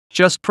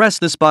Just press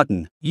this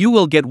button. You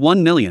will get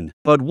 1 million,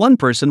 but one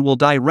person will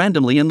die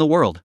randomly in the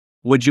world.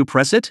 Would you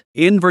press it?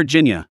 In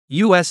Virginia,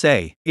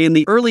 USA, in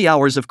the early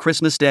hours of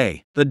Christmas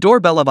Day, the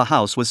doorbell of a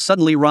house was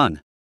suddenly rung.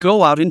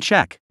 Go out and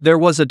check. There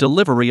was a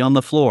delivery on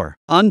the floor,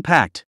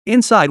 unpacked.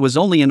 Inside was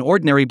only an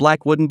ordinary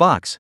black wooden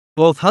box.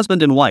 Both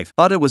husband and wife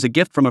thought it was a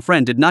gift from a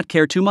friend, did not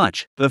care too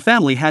much. The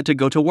family had to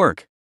go to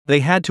work. They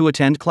had to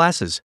attend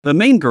classes. The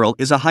main girl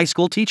is a high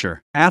school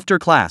teacher. After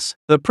class,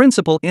 the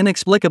principal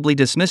inexplicably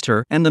dismissed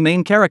her and the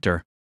main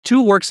character,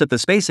 who works at the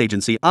space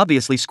agency,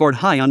 obviously scored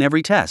high on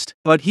every test,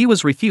 but he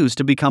was refused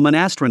to become an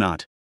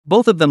astronaut.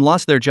 Both of them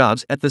lost their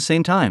jobs at the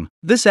same time.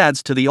 This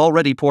adds to the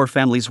already poor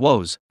family's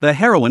woes. The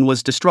heroine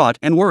was distraught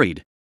and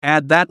worried.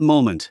 At that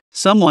moment,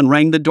 someone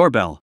rang the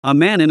doorbell. A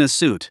man in a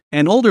suit,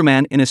 an older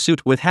man in a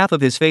suit with half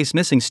of his face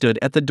missing, stood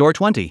at the door.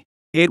 20.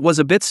 It was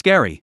a bit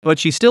scary, but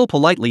she still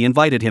politely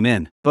invited him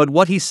in. But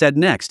what he said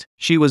next,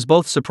 she was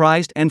both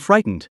surprised and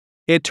frightened.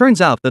 It turns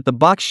out that the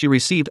box she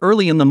received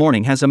early in the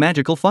morning has a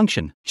magical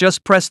function.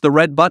 Just press the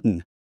red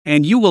button,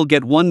 and you will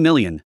get 1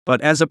 million,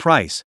 but as a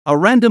price, a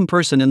random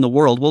person in the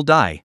world will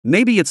die.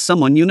 Maybe it's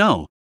someone you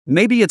know.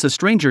 Maybe it's a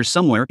stranger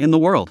somewhere in the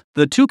world.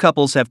 The two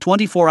couples have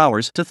 24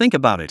 hours to think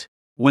about it.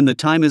 When the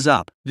time is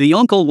up, the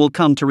uncle will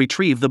come to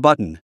retrieve the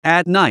button.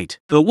 At night,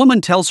 the woman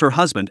tells her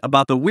husband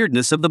about the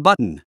weirdness of the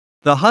button.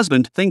 The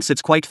husband thinks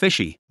it's quite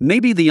fishy.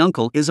 Maybe the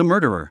uncle is a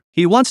murderer.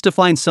 He wants to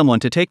find someone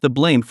to take the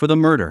blame for the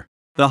murder.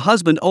 The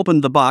husband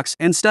opened the box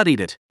and studied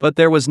it, but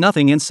there was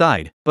nothing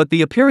inside. But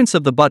the appearance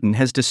of the button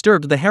has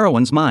disturbed the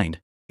heroine's mind.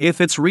 If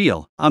it's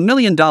real, $1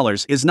 million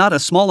is not a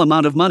small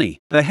amount of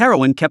money. The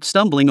heroine kept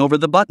stumbling over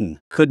the button,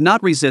 could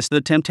not resist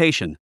the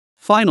temptation.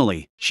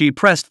 Finally, she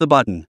pressed the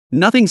button.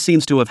 Nothing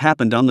seems to have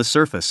happened on the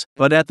surface,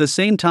 but at the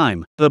same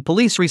time, the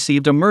police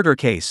received a murder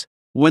case.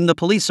 When the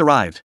police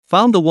arrived,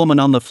 found the woman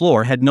on the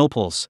floor had no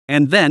pulse,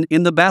 and then,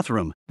 in the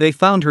bathroom, they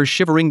found her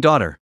shivering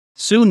daughter.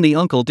 Soon the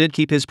uncle did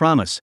keep his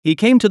promise. He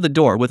came to the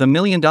door with $1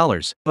 million,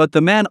 but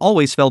the man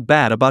always felt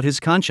bad about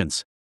his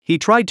conscience. He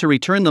tried to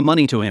return the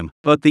money to him,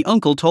 but the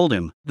uncle told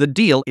him, the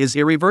deal is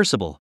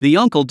irreversible. The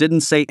uncle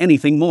didn't say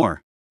anything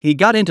more. He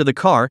got into the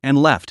car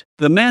and left.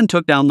 The man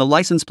took down the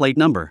license plate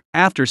number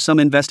after some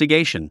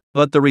investigation,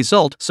 but the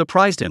result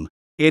surprised him.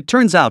 It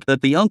turns out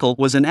that the uncle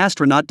was an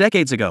astronaut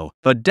decades ago,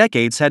 but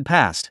decades had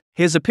passed.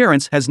 His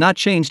appearance has not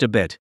changed a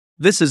bit.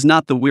 This is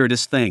not the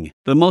weirdest thing.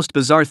 The most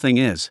bizarre thing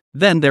is,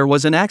 then there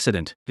was an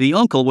accident. The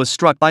uncle was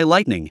struck by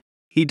lightning.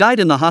 He died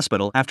in the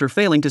hospital after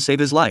failing to save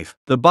his life.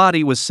 The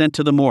body was sent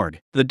to the morgue.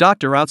 The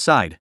doctor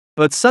outside,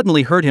 but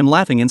suddenly heard him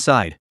laughing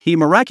inside. He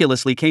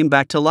miraculously came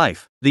back to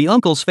life. The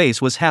uncle's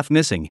face was half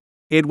missing.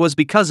 It was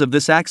because of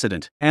this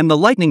accident, and the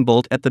lightning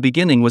bolt at the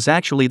beginning was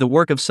actually the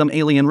work of some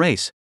alien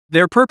race.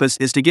 Their purpose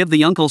is to give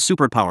the uncle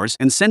superpowers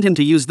and send him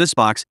to use this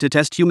box to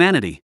test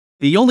humanity.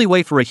 The only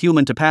way for a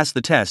human to pass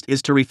the test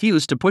is to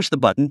refuse to push the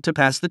button to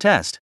pass the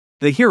test.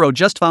 The hero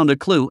just found a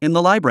clue in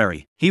the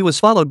library. He was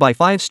followed by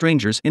 5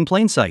 strangers in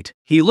plain sight.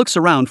 He looks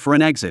around for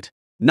an exit.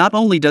 Not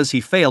only does he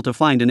fail to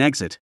find an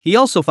exit, he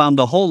also found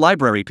the whole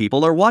library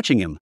people are watching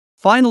him.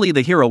 Finally,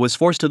 the hero was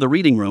forced to the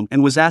reading room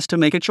and was asked to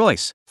make a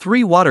choice.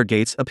 3 water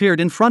gates appeared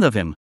in front of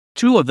him.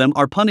 2 of them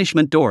are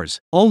punishment doors.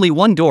 Only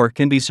one door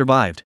can be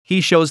survived.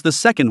 He chose the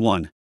second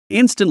one.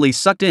 Instantly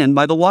sucked in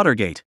by the water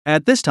gate.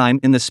 At this time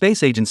in the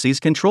space agency's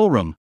control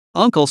room,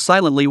 Uncle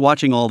silently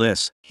watching all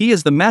this. He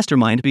is the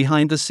mastermind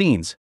behind the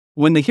scenes.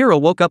 When the hero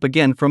woke up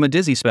again from a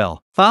dizzy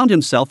spell, found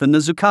himself in the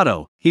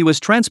Zuccotti, he was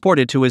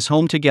transported to his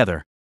home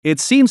together. It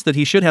seems that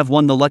he should have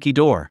won the lucky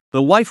door.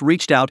 The wife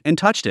reached out and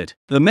touched it.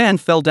 The man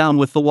fell down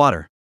with the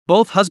water.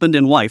 Both husband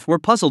and wife were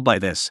puzzled by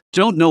this.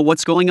 Don't know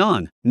what's going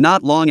on.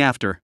 Not long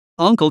after,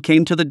 Uncle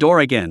came to the door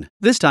again.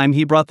 This time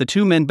he brought the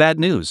 2 men bad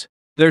news.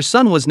 Their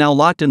son was now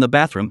locked in the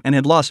bathroom and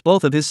had lost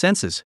both of his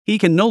senses. He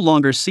can no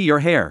longer see or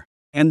hear.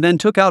 And then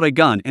took out a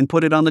gun and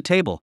put it on the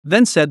table.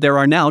 Then said there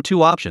are now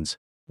 2 options.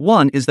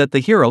 One is that the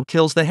hero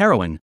kills the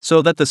heroine,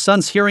 so that the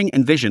son's hearing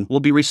and vision will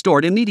be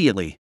restored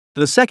immediately.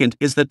 The second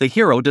is that the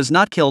hero does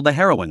not kill the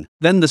heroine.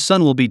 Then the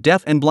son will be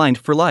deaf and blind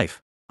for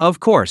life. Of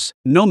course,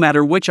 no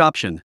matter which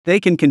option, they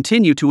can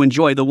continue to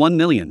enjoy the 1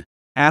 million.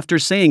 After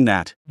saying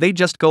that, they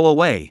just go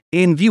away.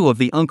 In view of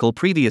the uncle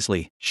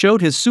previously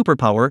showed his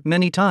superpower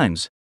many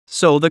times.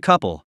 So the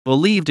couple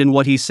believed in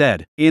what he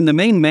said, in the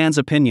main man's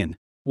opinion,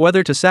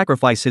 whether to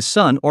sacrifice his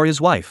son or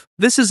his wife.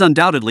 This is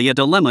undoubtedly a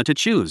dilemma to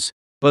choose.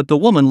 But the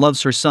woman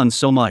loves her son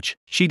so much,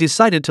 she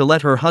decided to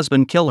let her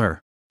husband kill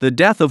her. The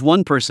death of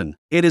one person,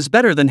 it is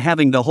better than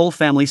having the whole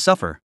family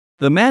suffer.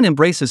 The man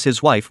embraces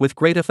his wife with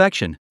great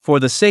affection. For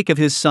the sake of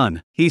his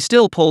son, he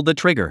still pulled the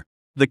trigger.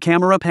 The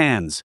camera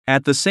pans.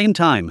 At the same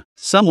time,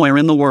 somewhere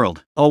in the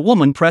world, a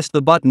woman pressed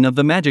the button of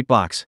the magic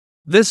box.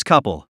 This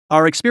couple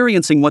are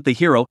experiencing what the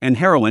hero and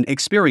heroine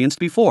experienced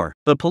before.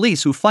 The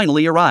police who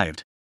finally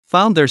arrived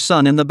found their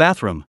son in the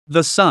bathroom.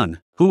 The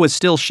son, who was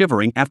still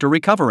shivering after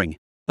recovering.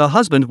 The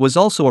husband was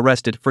also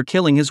arrested for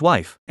killing his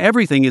wife.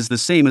 Everything is the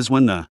same as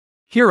when the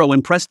hero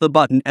pressed the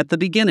button at the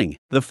beginning.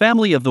 The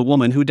family of the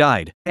woman who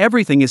died.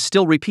 Everything is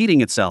still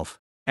repeating itself.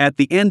 At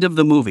the end of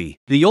the movie,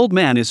 the old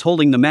man is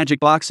holding the magic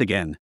box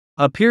again,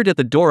 appeared at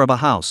the door of a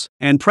house,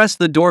 and pressed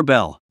the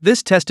doorbell.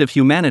 This test of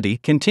humanity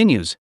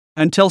continues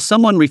until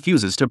someone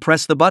refuses to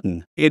press the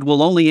button. It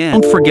will only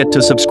end. Don't forget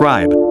to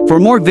subscribe for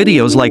more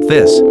videos like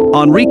this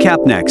on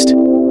Recap Next.